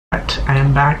I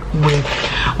am back with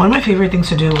one of my favorite things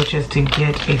to do, which is to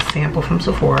get a sample from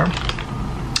Sephora,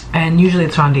 and usually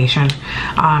it's foundation,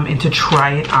 and to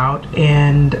try it out.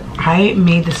 And I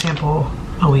made the sample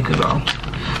a week ago,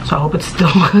 so I hope it's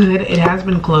still good. It has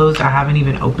been closed, I haven't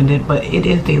even opened it, but it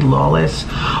is the Lawless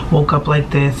Woke Up Like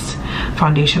This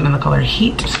foundation in the color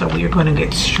Heat. So we are going to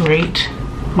get straight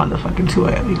motherfucking to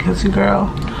it because your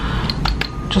girl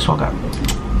just woke up.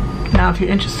 Now if you're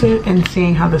interested in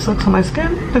seeing how this looks on my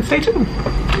skin, then stay tuned.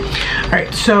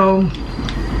 Alright, so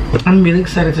I'm really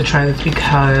excited to try this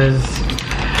because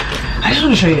I just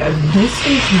want to show you guys, this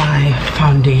is my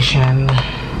foundation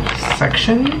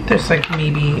section. There's like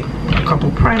maybe a couple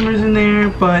primers in there,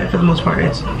 but for the most part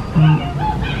it's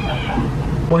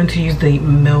going to use the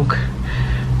Milk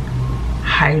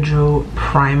Hydro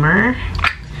Primer.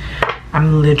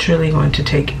 I'm literally going to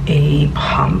take a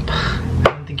pump.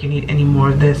 You need any more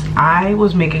of this. I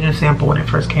was making a sample when it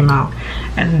first came out,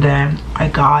 and then I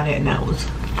got it and I was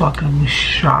fucking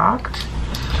shocked.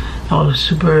 I was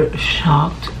super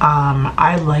shocked.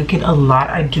 I like it a lot.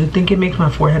 I do think it makes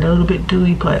my forehead a little bit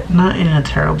dewy, but not in a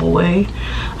terrible way.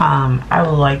 I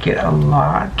like it a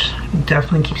lot. It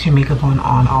definitely keeps your makeup on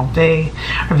all day.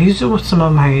 I've used it with some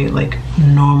of my like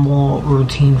normal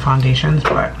routine foundations,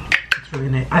 but really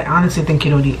nice. I honestly think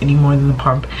you don't need any more than the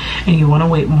pump, and you want to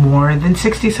wait more than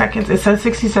 60 seconds. It says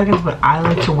 60 seconds, but I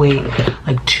like to wait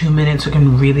like 2 minutes so it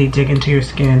can really dig into your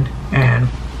skin and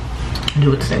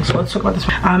do its thing. So let's talk about this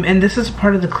one. And this is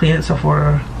part of the Clean at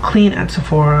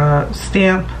Sephora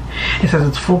stamp. It says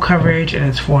it's full coverage and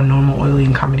it's for normal, oily,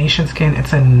 and combination skin.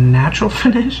 It's a natural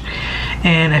finish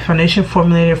and a foundation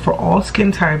formulated for all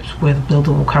skin types with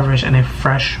buildable coverage and a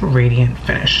fresh, radiant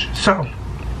finish. So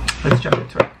let's jump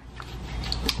into it.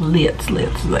 Let's.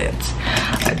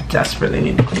 I desperately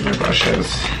need to clean my brushes.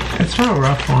 It's been a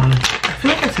rough one. I feel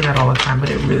like I say that all the time,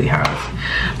 but it really has.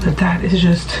 But that is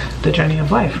just the journey of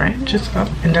life, right? Just up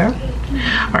and down.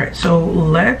 Alright, so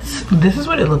this is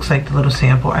what it looks like, the little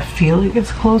sample. I feel like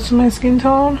it's close to my skin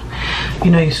tone. You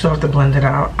know, you still have to blend it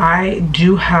out. I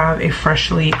do have a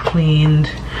freshly cleaned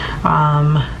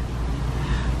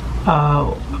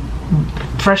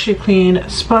freshly cleaned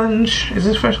sponge. Is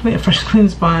this freshly? A freshly cleaned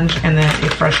sponge, and then a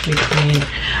freshly cleaned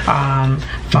I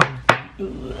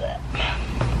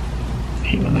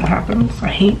hate when that happens. I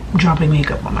hate dropping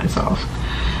makeup on myself.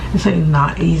 It's like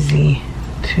not easy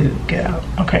to get out.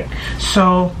 Okay,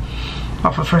 so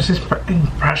off of first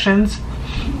impressions,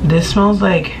 this smells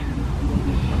like,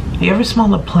 you ever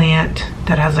smell a plant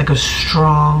that has like a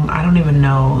strong, I don't even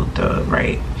know the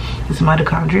right, it's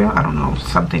mitochondria, I don't know,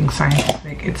 something scientific.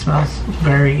 It smells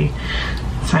very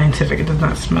scientific. It does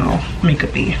not smell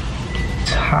makeupy.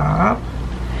 Top,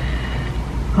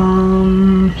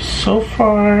 so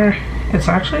far it's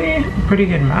actually a pretty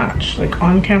good match. Like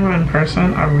on camera, in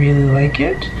person, I really like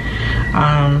it.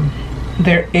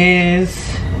 There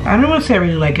is, I don't want to say I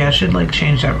really like it, I should like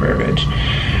change that verbiage.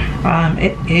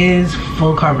 It is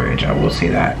full coverage, I will say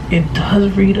that. It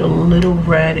does read a little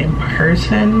red in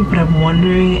person, but I'm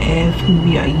wondering if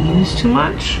maybe I use too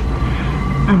much.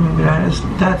 I mean,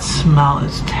 that smell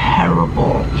is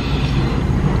terrible.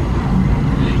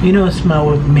 You know, a smell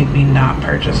would make me not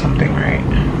purchase something, right?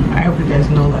 I hope you guys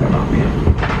know that about me.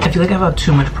 I feel like I have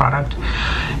too much product.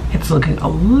 It's looking a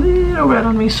little red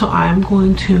on me, so I'm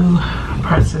going to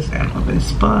press this in with a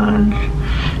sponge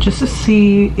just to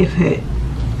see if it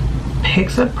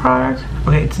picks up product.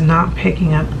 Okay, it's not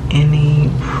picking up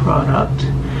any product,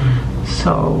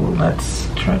 so let's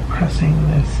try pressing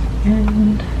this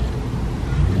in.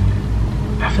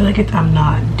 I feel like I'm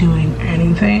not doing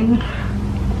anything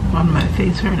on my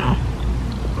face right now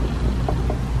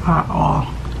at all.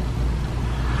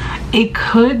 It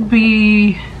could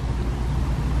be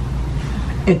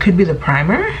the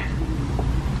primer.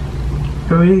 It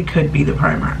really could be the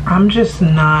primer. I'm just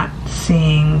not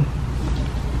seeing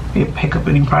it pick up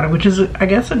any product, which is I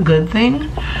guess a good thing,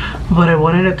 but I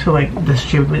wanted it to like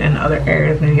distribute in other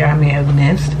areas maybe I may have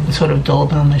missed and sort of dull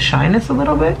down the shyness a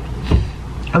little bit.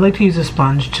 I like to use a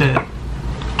sponge to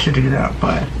do that,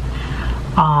 but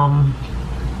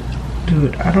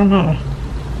dude, I don't know.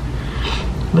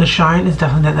 The shine is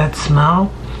definitely that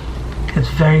smell. It's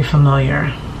very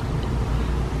familiar.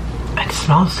 It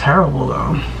smells terrible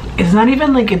though. It's not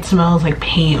even like it smells like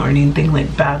paint or anything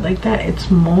like bad like that.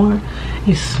 It's more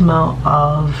a smell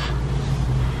of,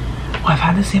 well, I've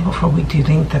had this sample for a week. Do you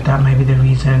think that might be the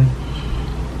reason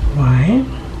why?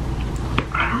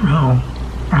 I don't know.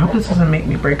 I hope this doesn't make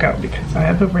me break out, because I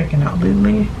have been breaking out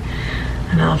lately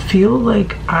and I feel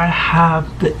like I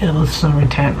have the illest summer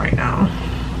tan right now.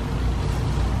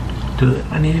 Dude,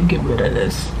 I need to get rid of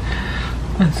this.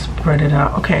 Let's spread it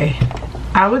out. Okay,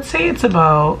 I would say it's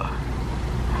about,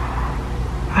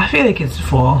 I feel like it's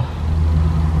full.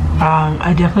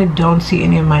 I definitely don't see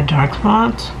any of my dark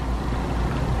spots.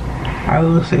 I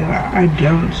will say that I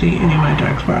don't see any of my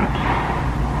dark spots.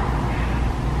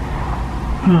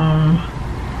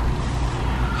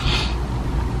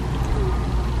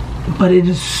 But it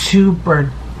is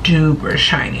super duper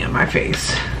shiny on my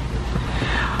face.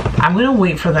 I'm gonna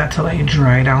wait for that to like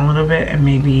dry down a little bit and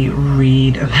maybe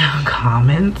read the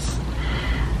comments,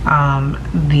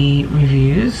 the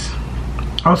reviews.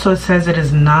 Also, it says it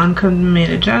is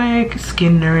non-comedogenic,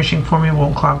 skin nourishing formula,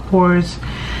 won't clog pores.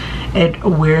 It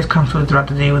wears comfortably throughout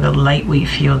the day with a lightweight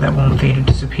feel that won't fade or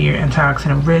disappear.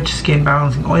 Antioxidant rich skin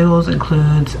balancing oils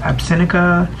includes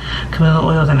absinica, camellia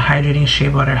oils, and hydrating shea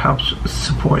butter helps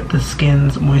support the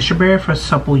skin's moisture barrier for a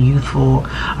supple, youthful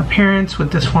appearance.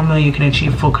 With this formula, you can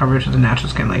achieve full coverage with a natural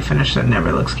skin-like finish that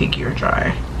never looks cakey or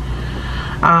dry.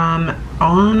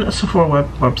 On Sephora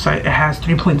website, it has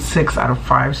 3.6 out of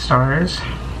 5 stars.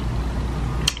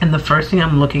 And the first thing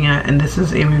I'm looking at, and this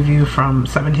is a review from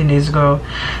 17 days ago,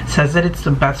 says that it's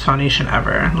the best foundation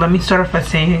ever. Let me start off by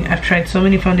saying I've tried so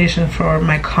many foundations for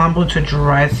my combo to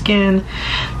dry skin.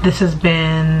 This has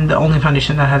been the only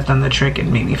foundation that has done the trick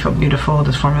and made me feel beautiful.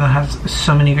 This formula has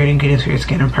so many great ingredients for your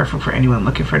skin and perfect for anyone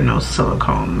looking for no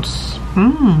silicones.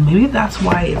 Maybe that's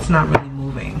why it's not really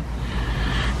moving.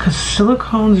 Because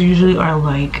silicones usually are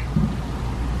like,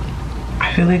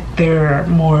 I feel like they're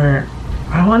more,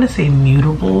 I want to say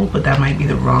mutable, but that might be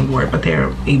the wrong word, but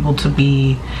they're able to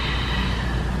be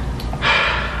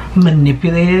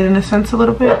manipulated in a sense a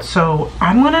little bit. So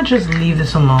I'm gonna just leave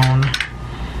this alone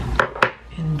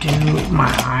and do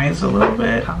my eyes a little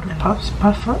bit.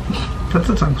 Puff up. That's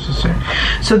a tongue twister.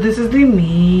 So this is the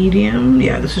medium.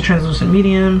 Yeah, this is translucent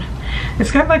medium.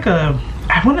 It's got like a,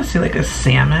 I want to say like a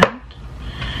salmon.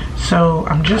 So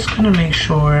I'm just gonna make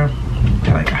sure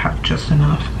that like I have just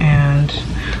enough, and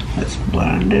let's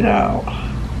blend it out.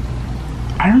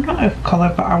 I don't know if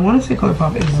ColourPop, I want to say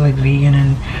ColourPop is like vegan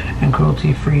and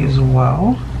cruelty free as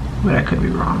well, but I could be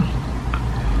wrong.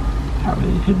 I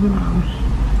really could be wrong.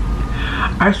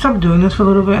 I stopped doing this for a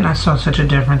little bit and I saw such a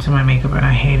difference in my makeup and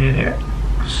I hated it.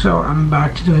 So I'm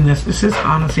back to doing this. This is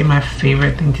honestly my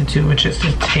favorite thing to do, which is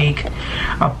to take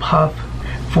a puff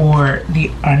for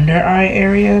the under eye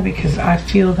area, because I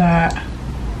feel that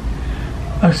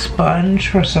a sponge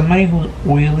for somebody who's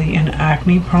oily and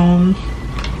acne prone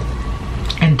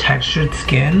and textured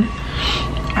skin,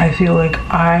 I feel like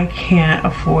I can't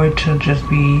afford to just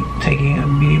be taking a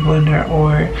beauty blender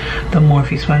or the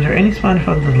Morphe sponge or any sponge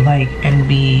for the like and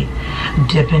be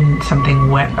dipping something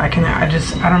wet. I don't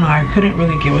know, I couldn't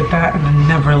really get with that, and I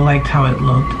never liked how it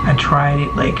looked. I tried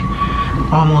it like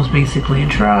almost basically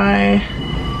dry.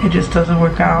 It just doesn't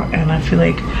work out, and I feel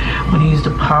like when you use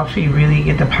the puff, you really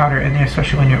get the powder in there,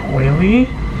 especially when you're oily.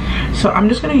 So I'm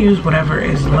just gonna use whatever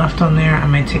is left on there. I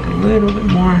might take a little bit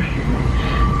more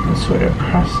and sort of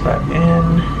press that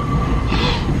in,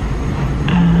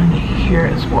 and here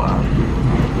as well.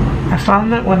 I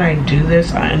found that when I do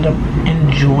this, I end up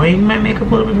enjoying my makeup a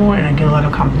little bit more, and I get a lot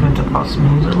of compliments of how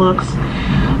smooth it looks.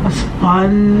 A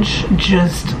sponge,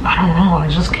 just, I don't know, I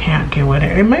just can't get with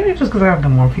it. It might be just because I have the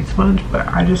Morphe sponge, but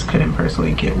I just couldn't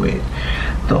personally get with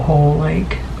the whole,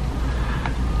 like,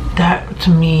 that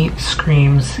to me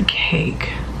screams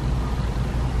cake.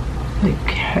 Like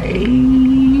cake.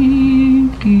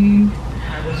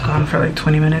 I was gone for like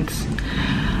 20 minutes.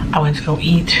 I went to go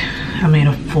eat. I made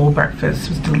a full breakfast. It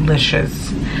was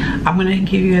delicious. I'm gonna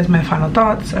give you guys my final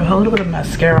thoughts. I have a little bit of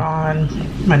mascara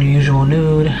on, my usual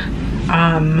nude.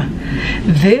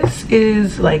 This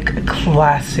is like a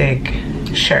classic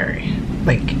Shari.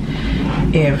 Like,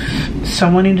 if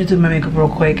someone needed to do my makeup real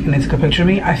quick and they took a picture of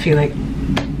me, I feel like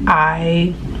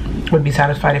I would be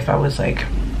satisfied if I was like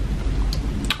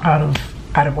out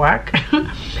of whack.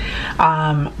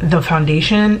 The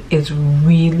foundation is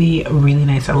really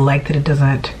nice. I like that it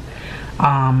doesn't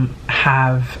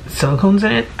have silicones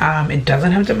in it. It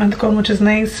doesn't have dimethicone, which is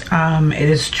nice. It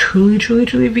is truly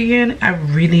vegan. I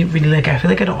really like it. I feel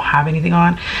like I don't have anything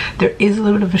on. There is a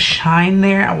little bit of a shine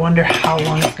there. I wonder how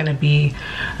long it's gonna be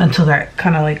until that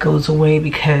kind of like goes away,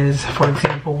 because for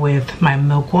example with my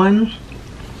milk one,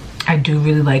 I do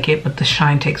really like it, but the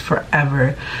shine takes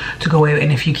forever to go away,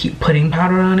 and if you keep putting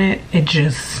powder on it, it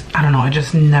just, I don't know, it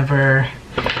just never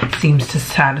seems to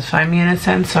satisfy me in a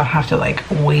sense. So I have to like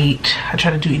wait. I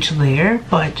try to do each layer,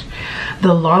 but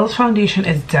the Lawless foundation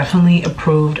is definitely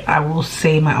approved. I will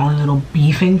say my only little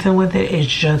beefing thing with it is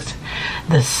just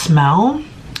the smell.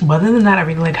 But other than that, I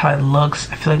really like how it looks.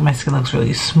 I feel like my skin looks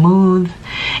really smooth.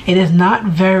 It is not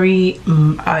very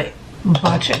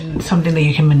much and something that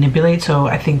you can manipulate. So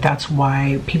I think that's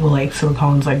why people like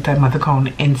silicones like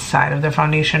dimethicone inside of their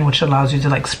foundation, which allows you to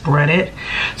like spread it.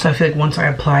 So I feel like once I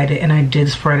applied it, and I did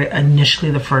spread it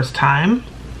initially the first time,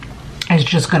 it's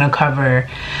just gonna cover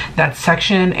that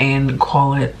section and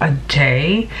call it a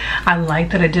day. I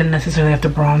like that I didn't necessarily have to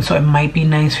bronze, so it might be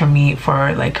nice for me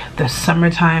for like the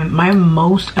summertime. My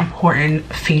most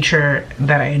important feature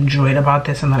that I enjoyed about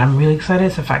this and that I'm really excited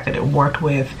is the fact that it worked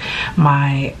with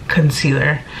my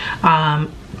concealer.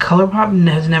 ColourPop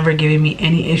has never given me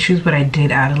any issues, but I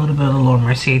did add a little bit of the Laura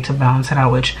Mercier to balance it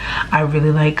out, which I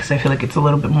really like because I feel like it's a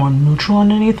little bit more neutral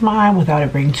underneath my eye without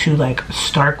it being too like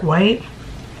stark white.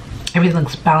 Everything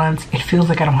looks balanced. It feels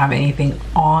like I don't have anything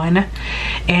on,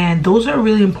 and those are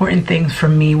really important things for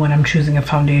me when I'm choosing a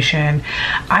foundation.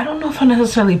 I don't know if I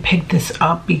necessarily picked this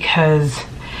up because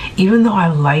even though I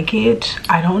like it,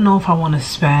 I don't know if I want to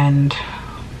spend,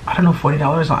 I don't know,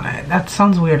 $40 on it. That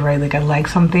sounds weird, right? Like I like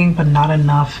something but not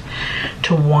enough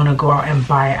to want to go out and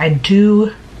buy it. I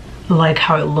do like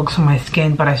how it looks on my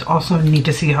skin, but I also need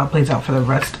to see how it plays out for the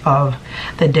rest of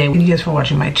the day. Thank you guys for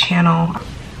watching my channel.